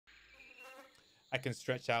I can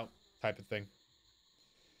stretch out type of thing.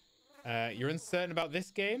 You're uncertain about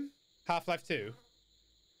this game? Half-Life 2?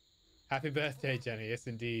 Happy birthday, Jenny. Yes,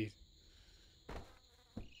 indeed.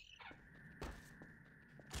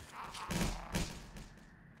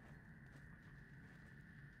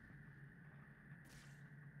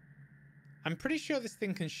 I'm pretty sure this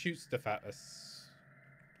thing can shoot stuff at us.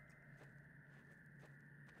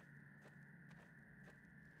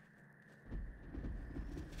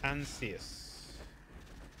 And see us.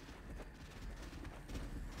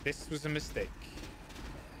 This was a mistake.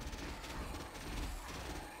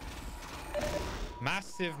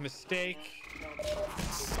 Massive mistake.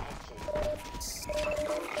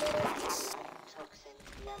 Toxin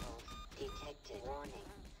levels detected. Warning.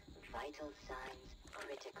 Vital signs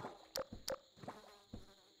critical.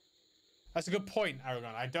 That's a good point,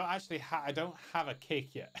 Aragon. I don't actually I don't have a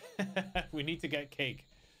cake yet. We need to get cake.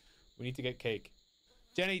 We need to get cake.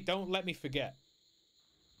 Jenny, don't let me forget.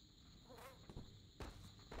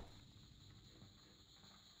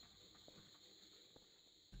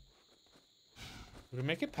 Did we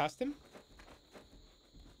make it past him?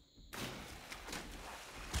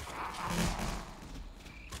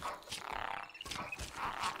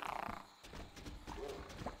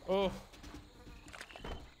 Oh.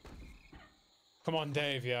 Come on,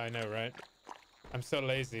 Dave. Yeah, I know, right? I'm so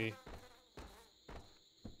lazy.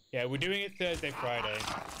 Yeah, we're doing it Thursday, Friday.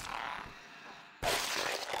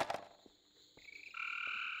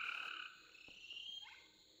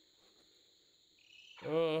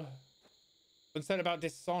 Oh. Instead about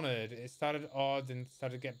Dishonored, it started odd and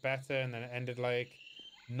started to get better, and then it ended like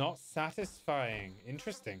not satisfying.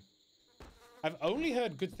 Interesting. I've only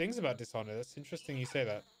heard good things about Dishonored. That's interesting you say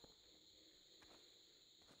that.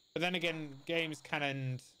 But then again, games can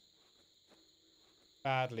end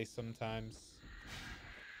badly sometimes.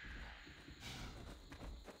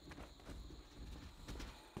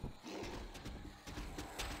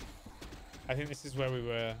 I think this is where we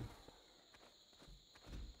were.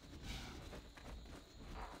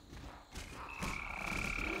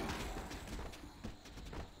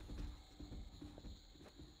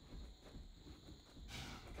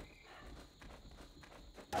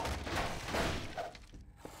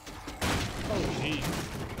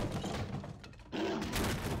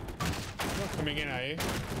 Coming in, are you?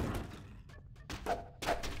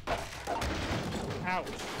 Ouch.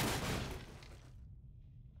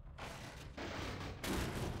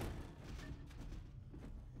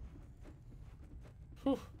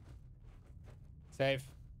 Whew. Save.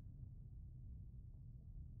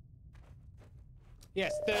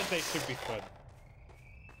 Yes, Thursday should be fun.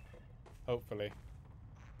 Hopefully.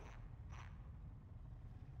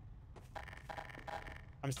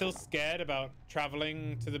 I'm still scared about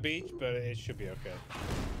traveling to the beach, but it should be okay.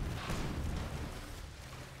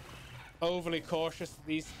 Overly cautious at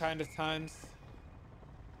these kind of times.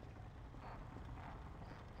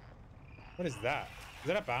 What is that? Is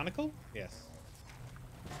that a barnacle? Yes.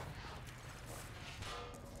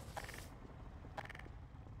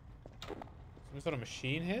 Some sort of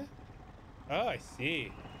machine here? Oh, I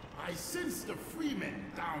see. I sense the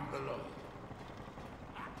freemen down below.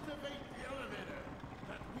 Activate the elevator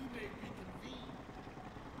that we may reconvene.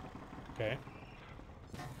 Okay.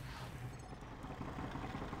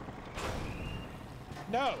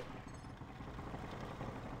 No!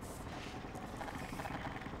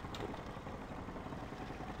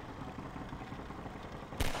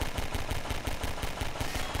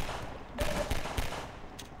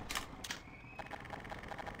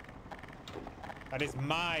 That is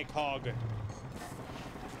my cog. There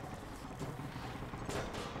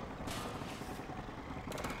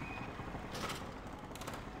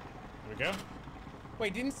we go.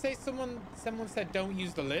 Wait, didn't say someone said don't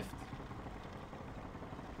use the lift?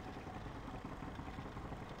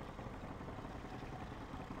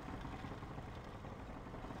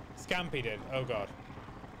 Scampy did. Oh god.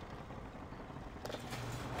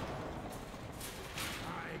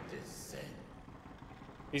 I descend.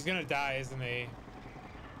 He's gonna die, isn't he?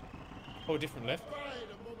 Oh, different lift. Abide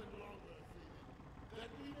a moment longer, freemen, that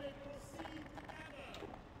we may proceed together.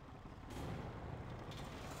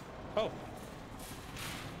 Oh.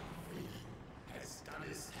 Freeman has done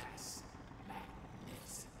his task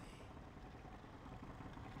magnificently.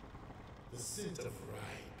 The scent of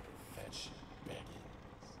right perfection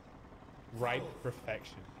beckons. Right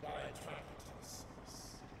perfection. By attracting to the source.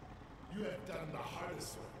 You have done the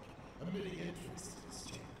hardest work, admitting entrance to this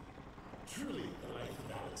chamber. Truly, the life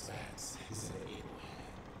of Alex Vance is in able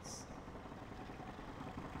hands.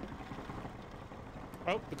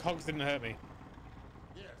 Oh, the cogs didn't hurt me.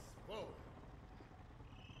 Yes, whoa.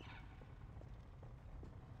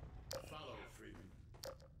 Follow, Freeman.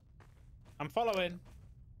 I'm following.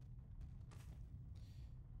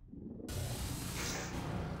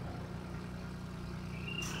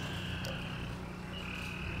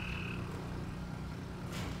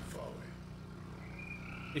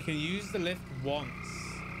 You can use the lift once,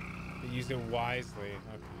 but use it wisely.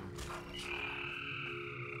 Okay.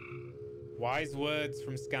 Wise words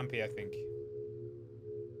from Scampy, I think.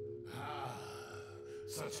 Ah,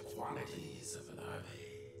 such quantities of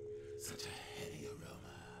larvae, such a heady aroma.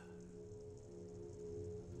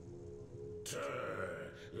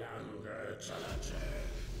 Tur, langer, chalache,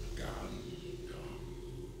 gum.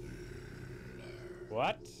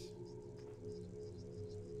 What?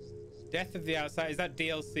 Death of the Outside. Is that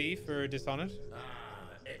DLC for Dishonored? Ah,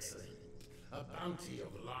 excellent. A bounty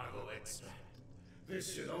of larval extract.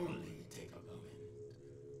 This should only take a moment.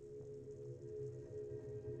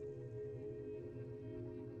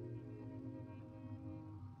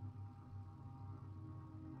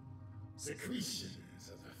 Secretions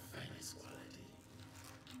of the finest quality.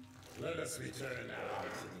 Let us return now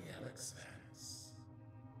to the Alex Vance.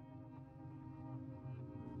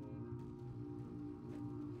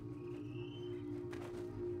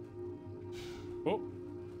 Oh.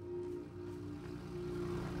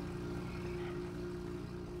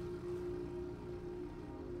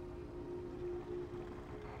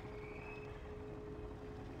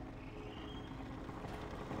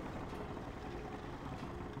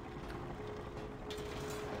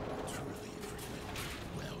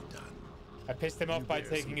 Well done. I pissed him off by You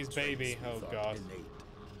bear taking some his baby. traits we Oh thought god. innate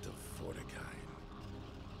to Fortikain.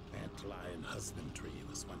 Antlion husbandry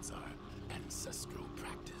was once our ancestral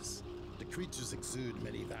practice. The creatures exude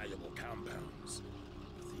many valuable compounds,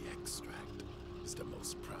 but the extract is the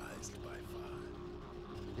most prized by far.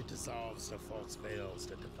 It dissolves the false veils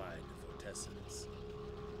that divide the vortessence.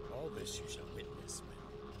 All this you shall witness when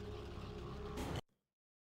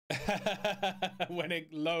When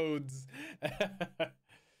it loads.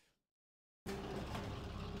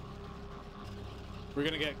 We're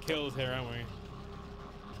gonna get killed here, aren't we?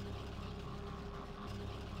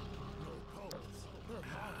 no pulse. Her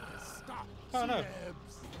heart has stopped. Oh no.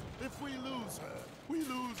 If we lose her, we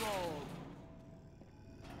lose all.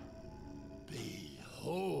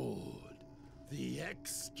 Behold, the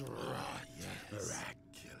extra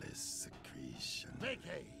miraculous secretion. Make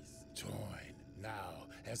haste. Join now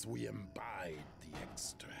as we imbibe the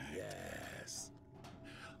extract. Yes.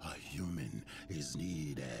 A human is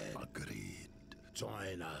needed. Agreed.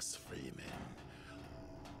 Join us, Freeman.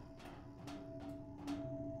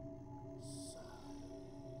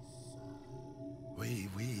 We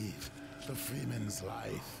weave the Freeman's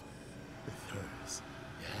life with hers.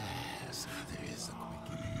 Yes, there is a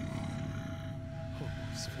quickening.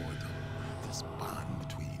 Hopes for this bond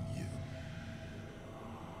between you.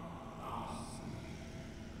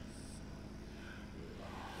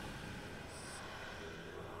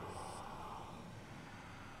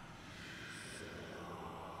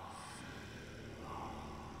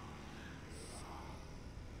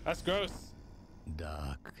 That's gross.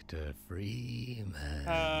 Dr. Freeman.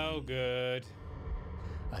 Oh, good.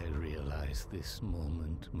 I realize this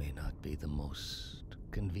moment may not be the most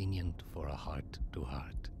convenient for a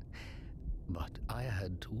heart-to-heart, but I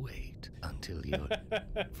had to wait until your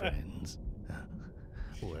friends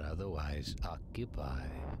were otherwise occupied.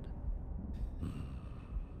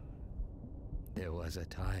 There was a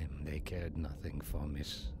time they cared nothing for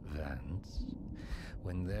Miss Vance,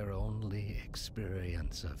 when their only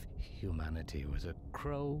experience of humanity was a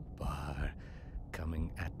crowbar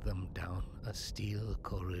coming at them down a steel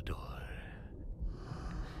corridor.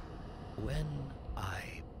 When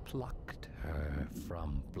I plucked her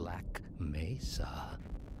from Black Mesa,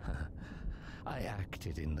 I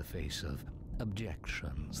acted in the face of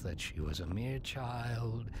objections that she was a mere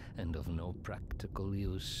child and of no practical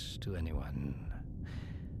use to anyone.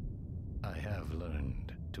 I have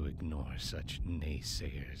learned to ignore such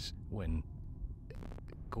naysayers when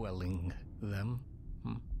quelling them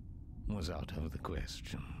was out of the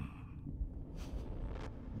question.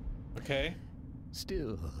 Okay.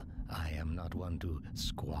 Still, I am not one to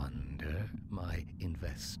squander my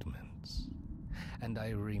investments, and I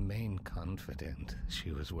remain confident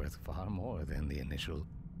she was worth far more than the initial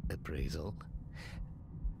appraisal.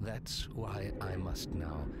 That's why I must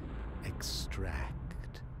now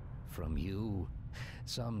extract from you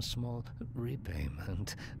some small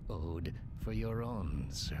repayment owed for your own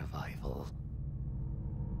survival.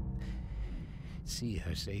 See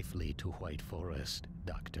her safely to White Forest,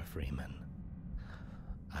 Dr. Freeman.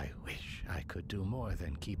 I wish I could do more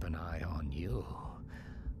than keep an eye on you,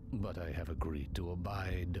 but I have agreed to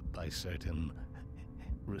abide by certain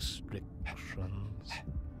restrictions.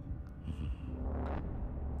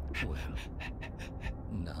 Well,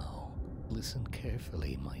 now, listen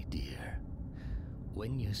carefully, my dear.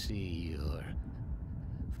 When you see your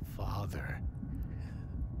father,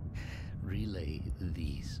 relay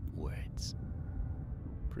these words.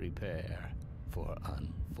 Prepare for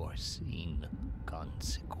unforeseen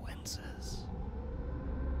consequences.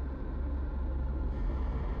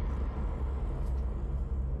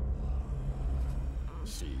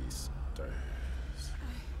 She stirs.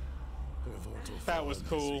 Her vital That was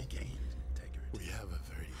form has cool. regained integrity. We have a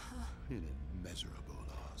very immeasurable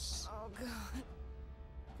loss. Oh, God.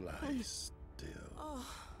 Lie still.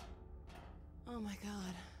 Oh, my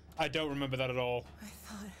God. I don't remember that at all. I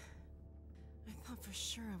thought for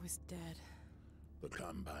sure I was dead. The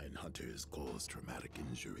Combine hunters caused traumatic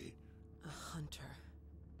injury. A hunter.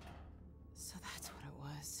 So that's what it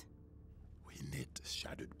was. We knit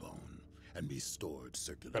shattered bone and restored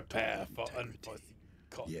circulatory Prepare for integrity. unforeseen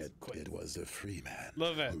Yet consequences. it was a free man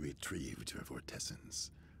Love it. who retrieved your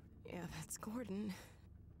vortessence. Yeah, that's Gordon.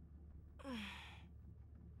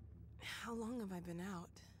 How long have I been out?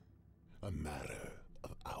 A matter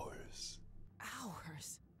of hours.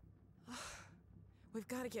 Hours. We've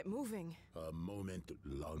got to get moving. A moment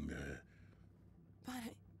longer.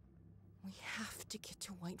 But we have to get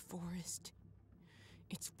to White Forest.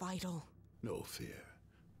 It's vital. No fear.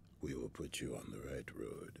 We will put you on the right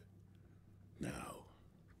road. Now,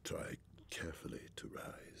 try carefully to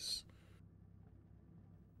rise.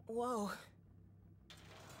 Whoa.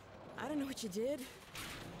 I don't know what you did,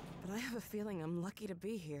 but I have a feeling I'm lucky to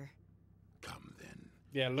be here. Come then.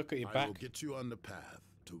 Yeah, look at your I back. will get you on the path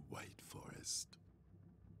to White Forest.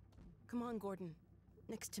 Come on, Gordon.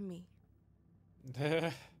 Next to me.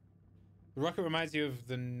 The rocket reminds you of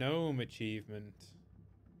the gnome achievement.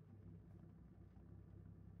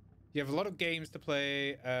 You have a lot of games to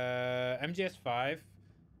play. MGS 5,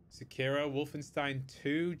 Sekiro, Wolfenstein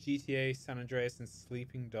 2, GTA San Andreas, and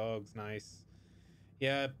Sleeping Dogs. Nice.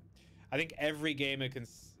 Yeah, I think every gamer can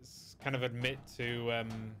kind of admit to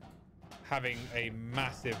having a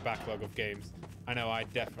massive backlog of games. I know I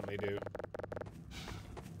definitely do.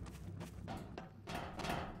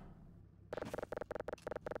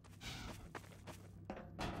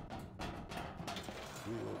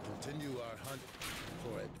 We will continue our hunt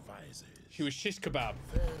for advisors. She was shish kebab.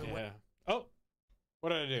 Yeah. Oh, what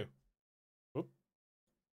did I do? Oop.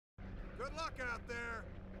 Good luck out there.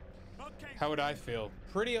 Okay. How would I feel?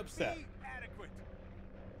 Pretty upset. Be adequate.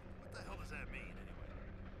 What the hell does that mean,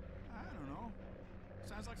 anyway? I don't know.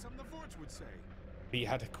 Sounds like something the Vorts would say. Be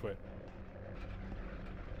adequate.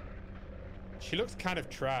 She looks kind of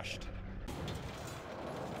trashed.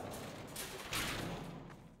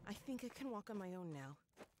 I think I can walk on my own now.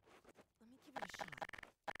 Let me give it a shot.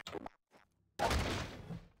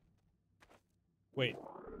 Wait.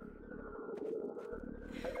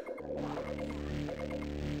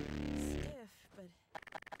 Stiff, but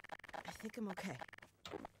I think I'm okay.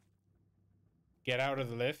 Get out of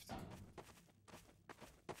the lift.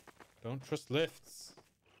 Don't trust lifts.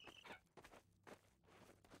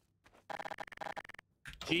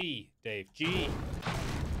 G, Dave. G.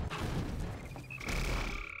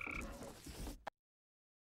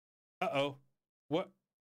 Uh-oh. What?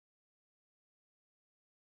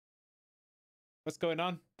 What's going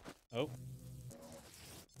on? Oh.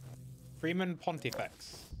 Freeman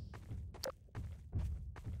Pontifex.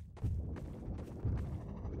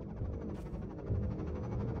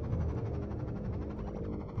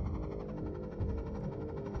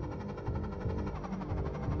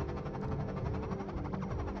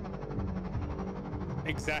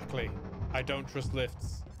 Exactly. I don't trust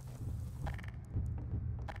lifts.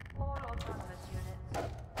 All autonomous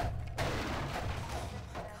units.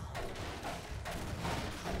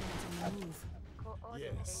 Move.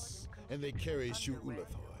 Yes, and they carry Shu Ulathoi.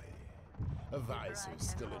 Advisors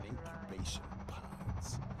still in incubation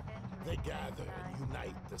pods. They gather and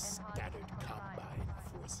unite the scattered Combine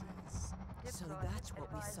forces. So that's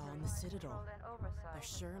what we saw in the Citadel. They're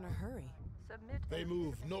sure in a hurry. They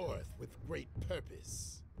move north with great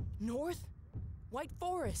purpose. North? White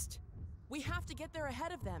Forest! We have to get there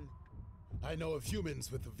ahead of them. I know of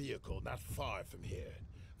humans with a vehicle not far from here.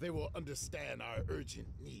 They will understand our urgent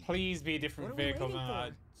need. Please be a different What are we vehicle waiting than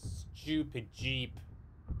that stupid Jeep.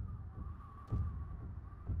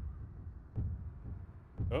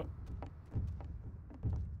 Oh.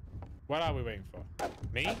 What are we waiting for?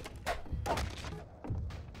 Me?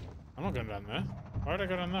 I'm not going down there. Why would I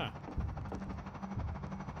go down there?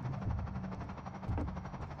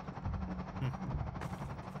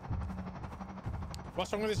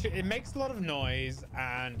 What's wrong with this shit? It makes a lot of noise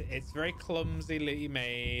and it's very clumsily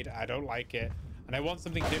made. I don't like it. And I want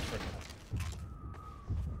something different.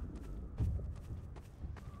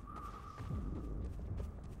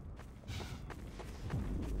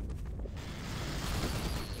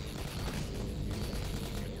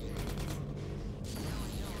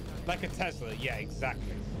 Like a Tesla. Yeah,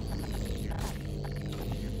 exactly.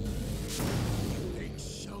 Take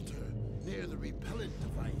shelter near the repellent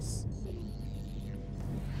device.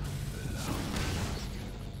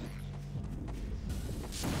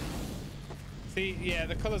 See, yeah,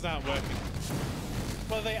 the colors aren't working.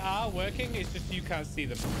 Well, they are working. It's just you can't see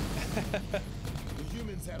them. The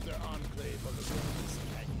humans have their enclave on the wilderness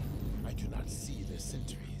canyon. I do not see their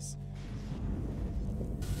sentries.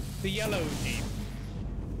 The yellow Jeep.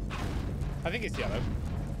 I think it's yellow.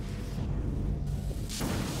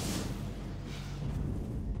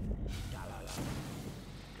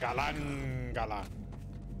 Galan, galan.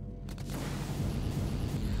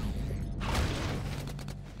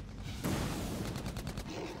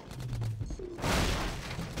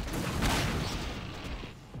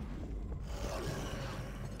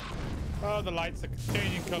 Oh, the lights are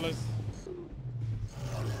changing colors.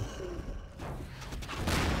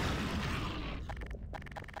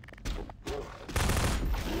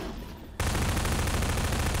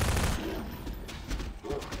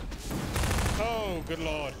 Oh, good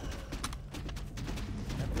lord.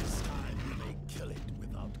 At this time, you may kill it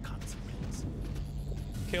without consequence.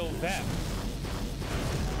 Kill them.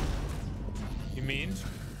 You mean?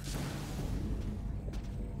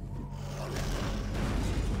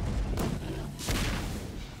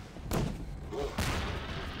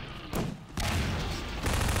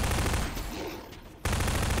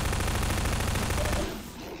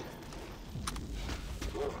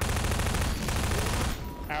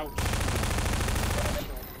 Ouch.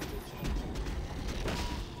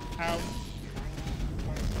 Ouch.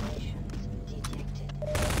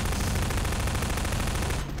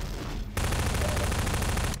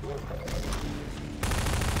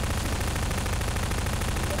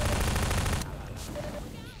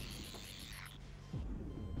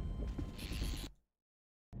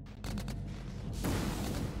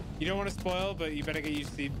 You don't want to spoil, but you better get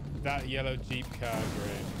used to that yellow Jeep car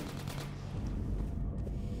grid.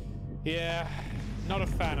 Yeah, not a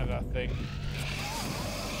fan of that thing.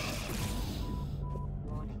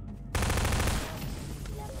 Warning.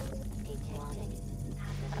 Levels detected.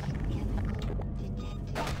 Chemical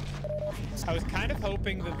detected. I was kind of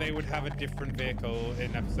hoping that they would have a different vehicle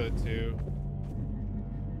in episode 2.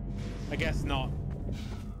 I guess not.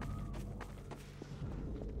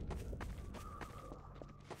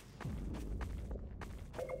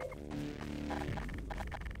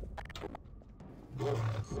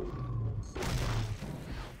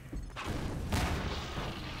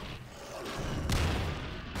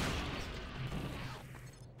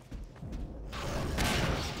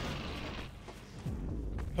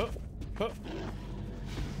 Huh, huh.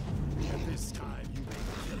 At this time, you may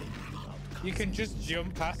kill it without You can just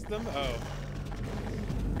jump past them? Oh.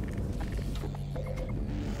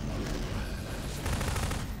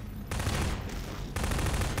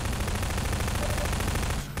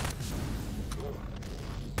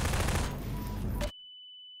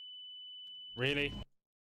 Really?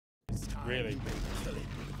 This time, Really? you may kill it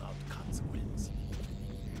without consequence.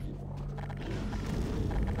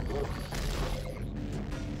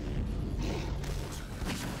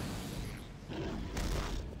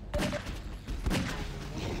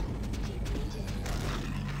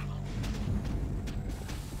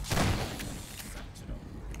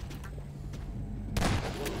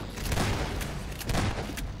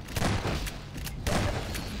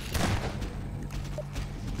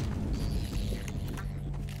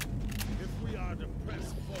 If we are to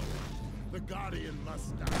press forward, the Guardian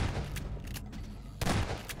must die.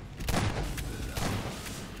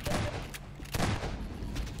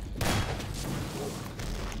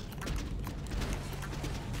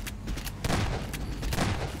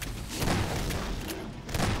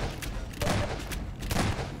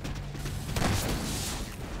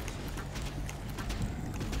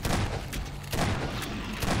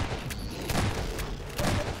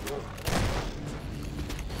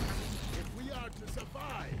 If we are to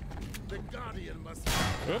survive, the Guardian must die.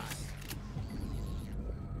 Oops.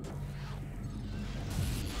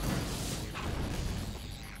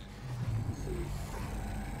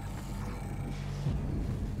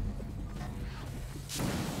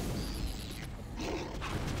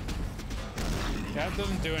 That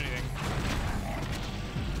doesn't do anything.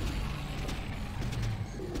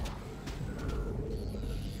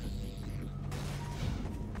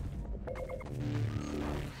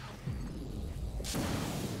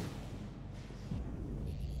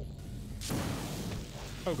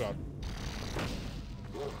 Oh god.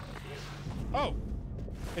 Oh!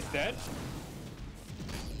 It's dead?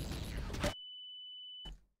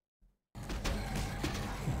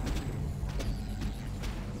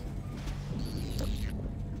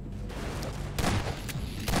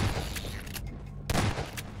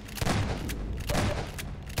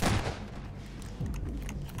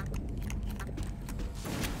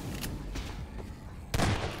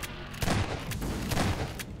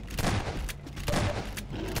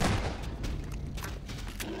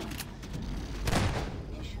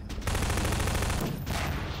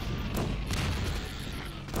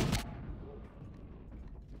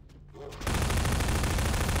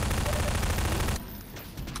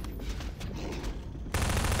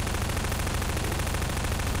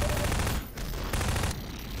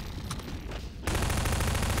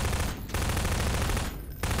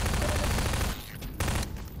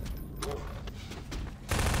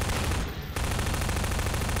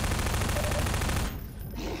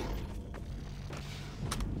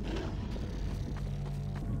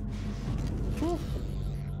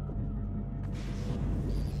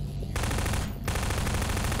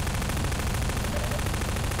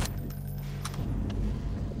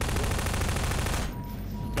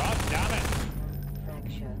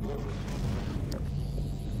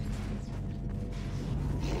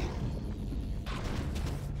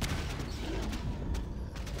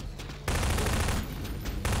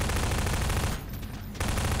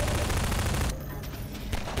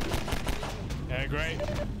 Great.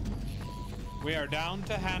 We are down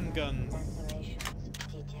to handguns.